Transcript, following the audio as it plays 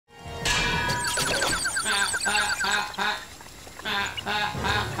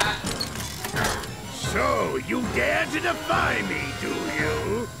You dare to defy me, do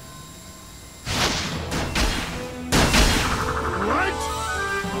you?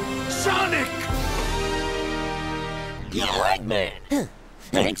 What? Sonic! Yo, Eggman!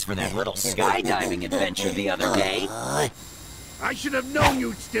 Thanks for that little skydiving adventure the other day. I should have known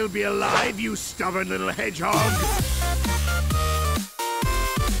you'd still be alive, you stubborn little hedgehog!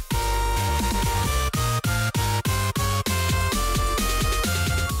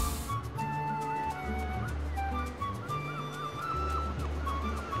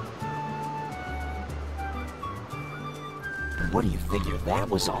 What do you figure that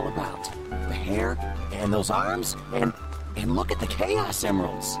was all about? The hair, and those arms, and look at the Chaos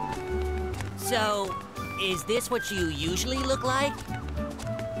Emeralds. So, is this what you usually look like?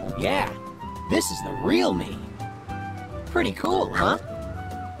 Yeah, this is the real me. Pretty cool, huh?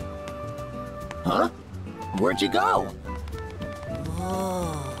 Huh? Where'd you go?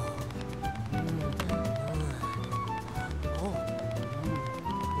 Whoa.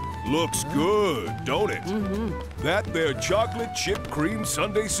 Looks good, don't it? That there chocolate chip cream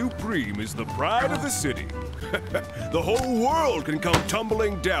sundae supreme is the pride of the city. The whole world can come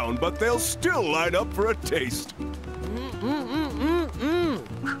tumbling down, but they'll still line up for a taste.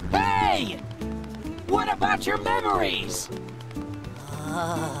 Hey! What about your memories?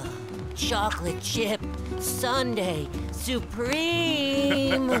 Chocolate chip sundae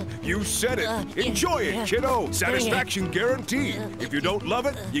supreme. You said it. Enjoy it, kiddo. Satisfaction guaranteed. If you don't love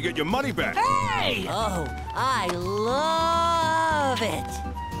it, you get your money back. Hey! Oh, I love it.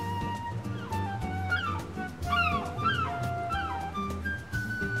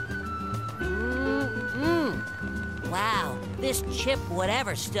 Wow, this chip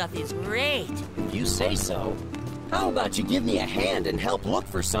whatever stuff is great. If you say so. How about you give me a hand and help look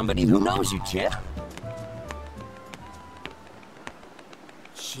for somebody who knows you, Chip?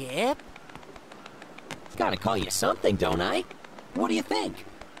 Chip? Gotta call you something, don't I? What do you think?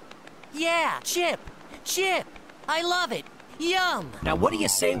 Yeah, Chip. Chip. I love it. Yum. Now what do you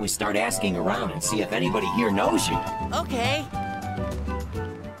say we start asking around and see if anybody here knows you? Okay.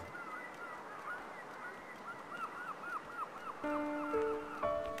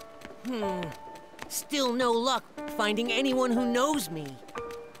 Still no luck finding anyone who knows me.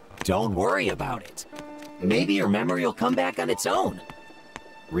 Don't worry about it. Maybe your memory will come back on its own.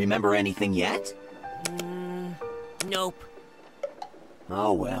 Remember anything yet? Nope.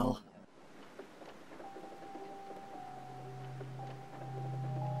 Oh well.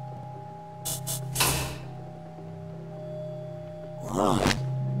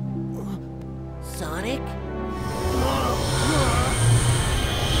 Sonic? Whoa!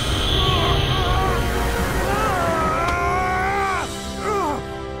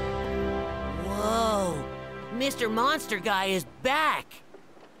 Mr. Monster Guy is back!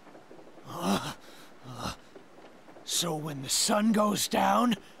 So when the sun goes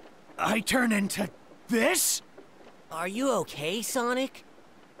down, I turn into this? Are you okay, Sonic?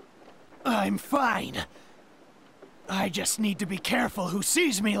 I'm fine. I just need to be careful who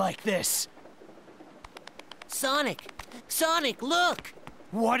sees me like this. Sonic! Sonic, look!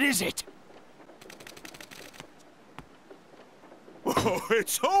 What is it? Oh,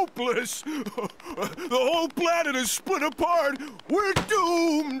 it's hopeless. The whole planet is split apart. We're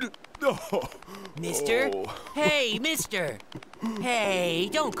doomed. Oh. Mister? Oh. Hey, mister! Hey,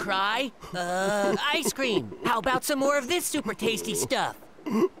 don't cry. Ice cream. How about some more of this super tasty stuff?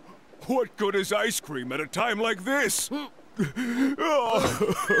 What good is ice cream at a time like this? Oh.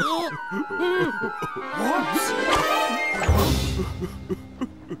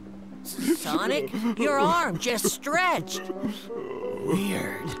 Sonic, your arm just stretched.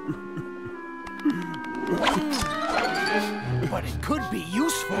 Weird. But it could be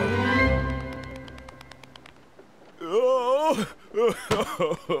useful. Oh.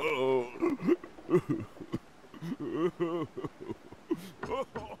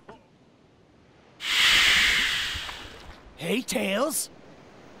 Hey, Tails.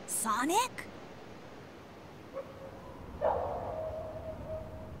 Sonic?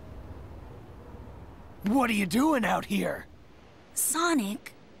 What are you doing out here?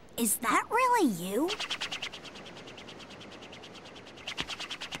 Sonic, is that really you?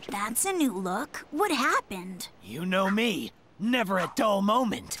 That's a new look. What happened? You know me. Never a dull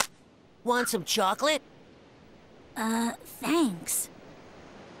moment. Want some chocolate? Thanks.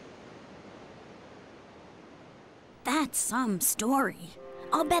 That's some story.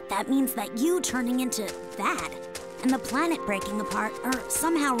 I'll bet that means that you turning into that and the planet breaking apart are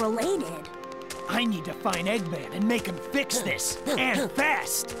somehow related. I need to find Eggman and make him fix this, and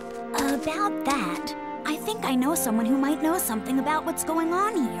fast! About that, I think I know someone who might know something about what's going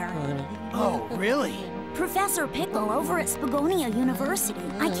on here. Oh, really? Professor Pickle over at Spagonia University.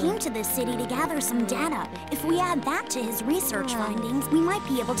 I came to this city to gather some data. If we add that to his research findings, we might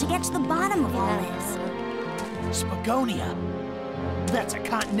be able to get to the bottom of all this. Spagonia? That's a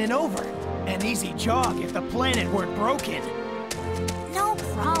continent over. An easy jog if the planet weren't broken. No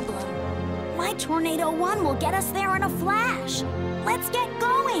problem. My Tornado 1 will get us there in a flash. Let's get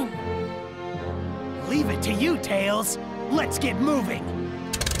going. Leave it to you, Tails. Let's get moving.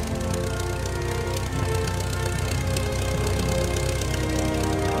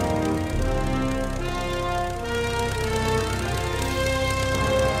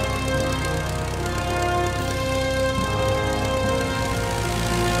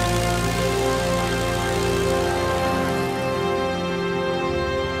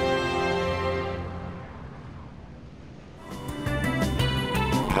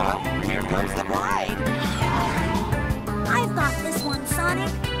 Here comes the bride. I've got this one,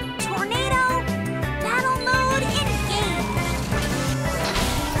 Sonic. Tornado, battle mode in-game.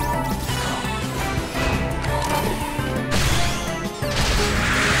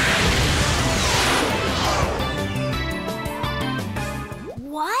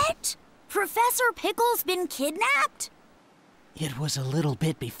 What? Professor Pickle's been kidnapped? It was a little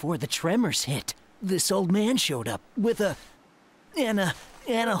bit before the tremors hit. This old man showed up with a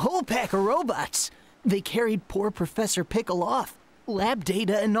whole pack of robots. They carried poor Professor Pickle off, lab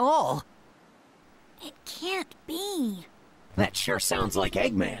data and all. It can't be. That sure sounds like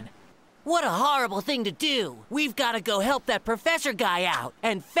Eggman. What a horrible thing to do. We've got to go help that professor guy out,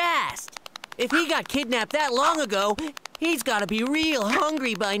 and fast. If he got kidnapped that long ago, he's got to be real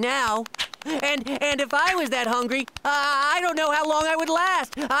hungry by now. And if I was that hungry, I don't know how long I would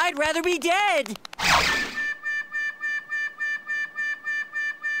last. I'd rather be dead.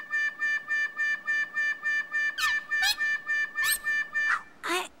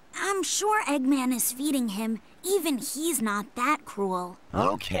 I'm sure Eggman is feeding him. Even he's not that cruel.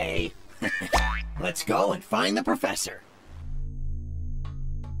 Okay. Let's go and find the professor.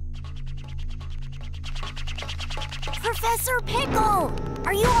 Professor Pickle!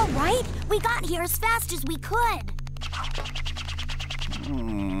 Are you all right? We got here as fast as we could.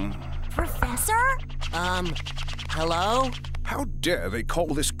 Professor? Hello? How dare they call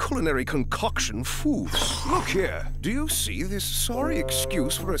this culinary concoction food? Look here, do you see this sorry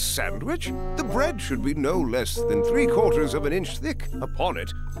excuse for a sandwich? The bread should be no less than 3/4 of an inch thick. Upon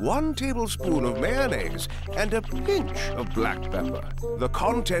it, 1 tablespoon of mayonnaise and a pinch of black pepper. The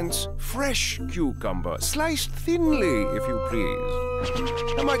contents, fresh cucumber, sliced thinly, if you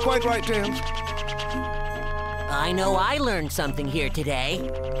please. Am I quite right, Tails? I know I learned something here today.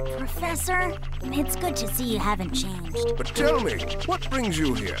 Professor, it's good to see you haven't changed. But tell me, what brings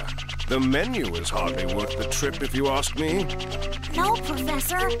you here? The menu is hardly worth the trip, if you ask me. No,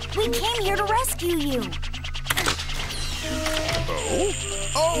 Professor. We came here to rescue you. Oh?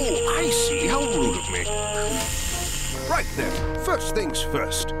 Oh, I see. How rude of me. Right then, first things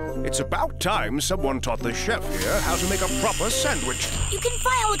first. It's about time someone taught the chef here how to make a proper sandwich. You can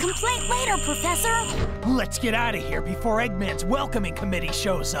file a complaint later, Professor. Let's get out of here before Eggman's welcoming committee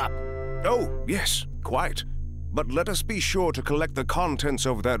shows up. Oh, yes, quite. But let us be sure to collect the contents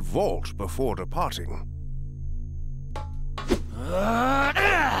of that vault before departing.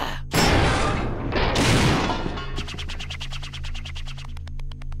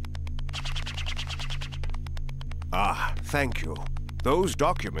 Ah, thank you. Those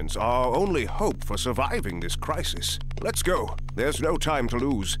documents are our only hope for surviving this crisis. Let's go. There's no time to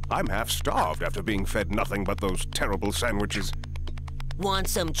lose. I'm half starved after being fed nothing but those terrible sandwiches. Want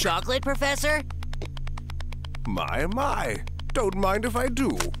some chocolate, Professor? My. Don't mind if I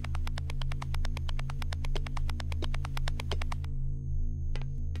do.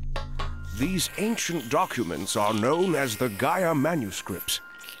 These ancient documents are known as the Gaia manuscripts.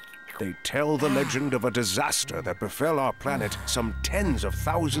 They tell the legend of a disaster that befell our planet some tens of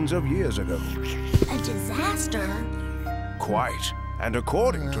thousands of years ago. A disaster? Quite. And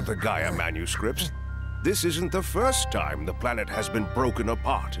according to the Gaia manuscripts, this isn't the first time the planet has been broken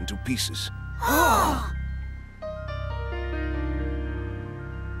apart into pieces.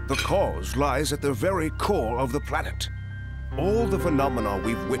 The cause lies at the very core of the planet. All the phenomena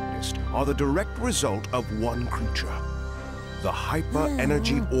we've witnessed are the direct result of one creature. The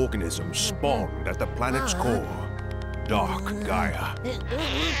hyper-energy organism spawned at the planet's core, Dark Gaia.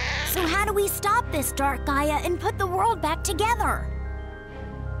 So how do we stop this Dark Gaia and put the world back together?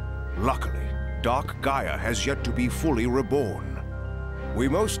 Luckily, Dark Gaia has yet to be fully reborn. We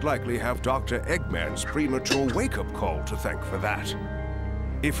most likely have Dr. Eggman's premature wake-up call to thank for that.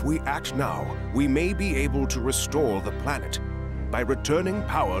 If we act now, we may be able to restore the planet by returning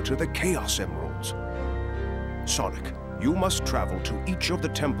power to the Chaos Emeralds. Sonic, you must travel to each of the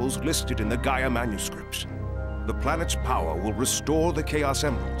temples listed in the Gaia manuscripts. The planet's power will restore the Chaos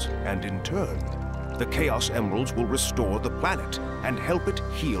Emeralds, and in turn, the Chaos Emeralds will restore the planet and help it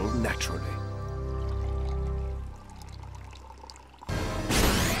heal naturally.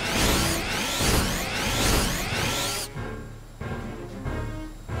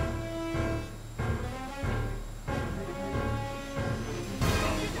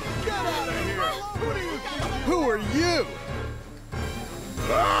 Who are you?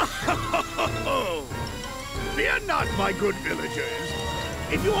 Fear not, my good villagers.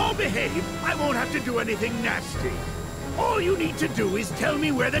 If you all behave, I won't have to do anything nasty. All you need to do is tell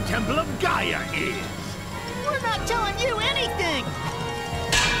me where the Temple of Gaia is. We're not telling you anything!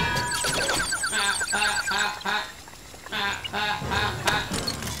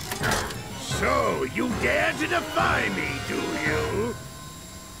 So, you dare to defy me, do you?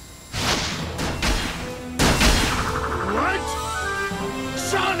 What?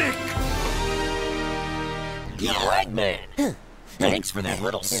 Sonic! Yo, Eggman! Thanks for that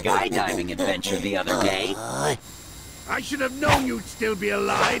little skydiving adventure the other day. I should have known you'd still be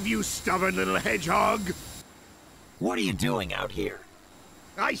alive, you stubborn little hedgehog! What are you doing out here?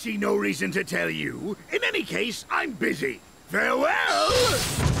 I see no reason to tell you. In any case, I'm busy. Farewell!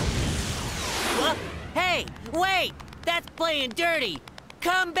 What? Hey, wait! That's playing dirty!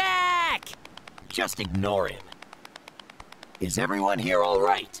 Come back! Just ignore him. Is everyone here all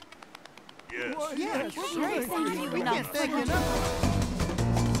right?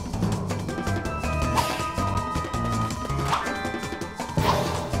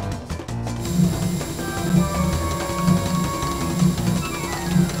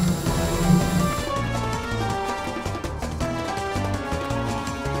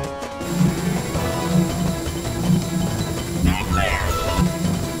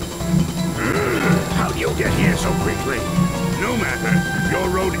 How'd you get here so quickly? No matter, your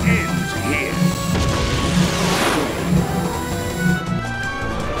road ends here.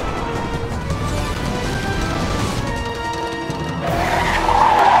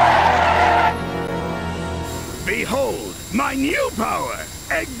 Behold, my new power!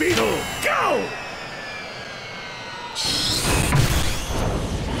 Egg Beetle, go!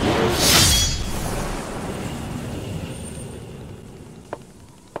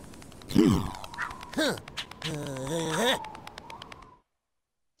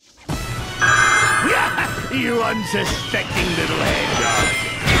 You unsuspecting little hedgehog!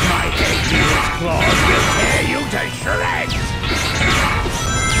 My egg beetle's claws will tear you to shreds!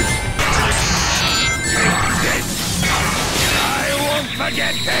 Take this! I won't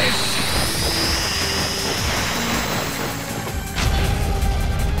forget this!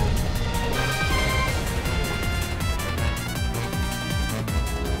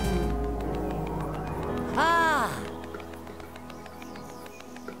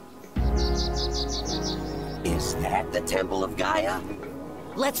 Is that the Temple of Gaia?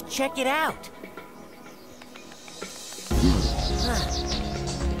 Let's check it out.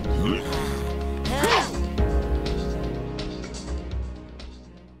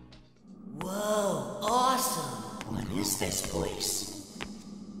 Whoa, awesome. What is this place?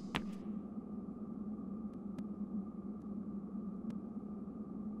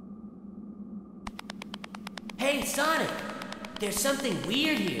 Hey, Sonic! There's something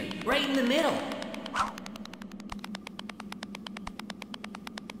weird here, right in the middle.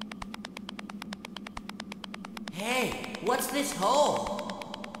 Hey, what's this hole?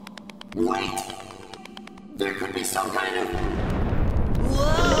 Wait! There could be some kind of...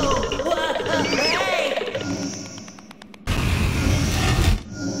 Whoa! Hey!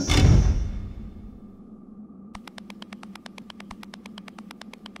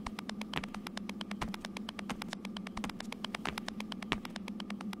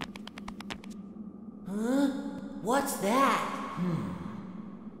 Huh? What's that?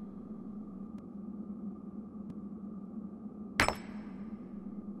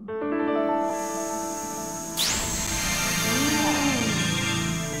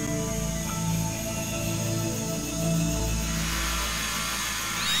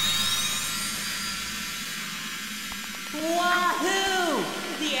 Wahoo!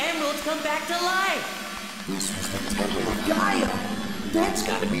 The emeralds come back to life! This was the Temple of Gaia. That's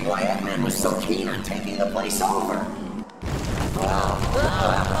gotta be why Eggman was so keen on taking the place over. Here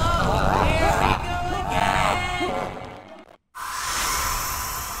we go again!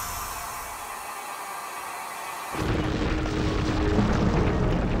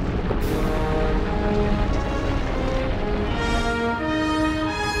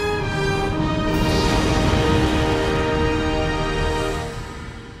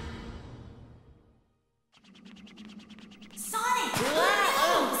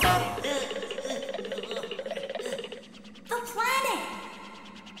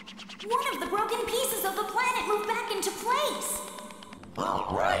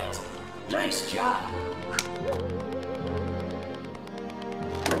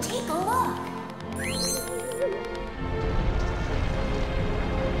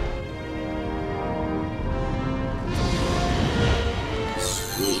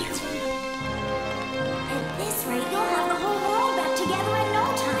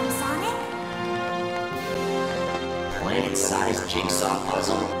 life-size jigsaw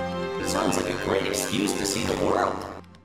puzzle? Sounds like a great excuse to see the world.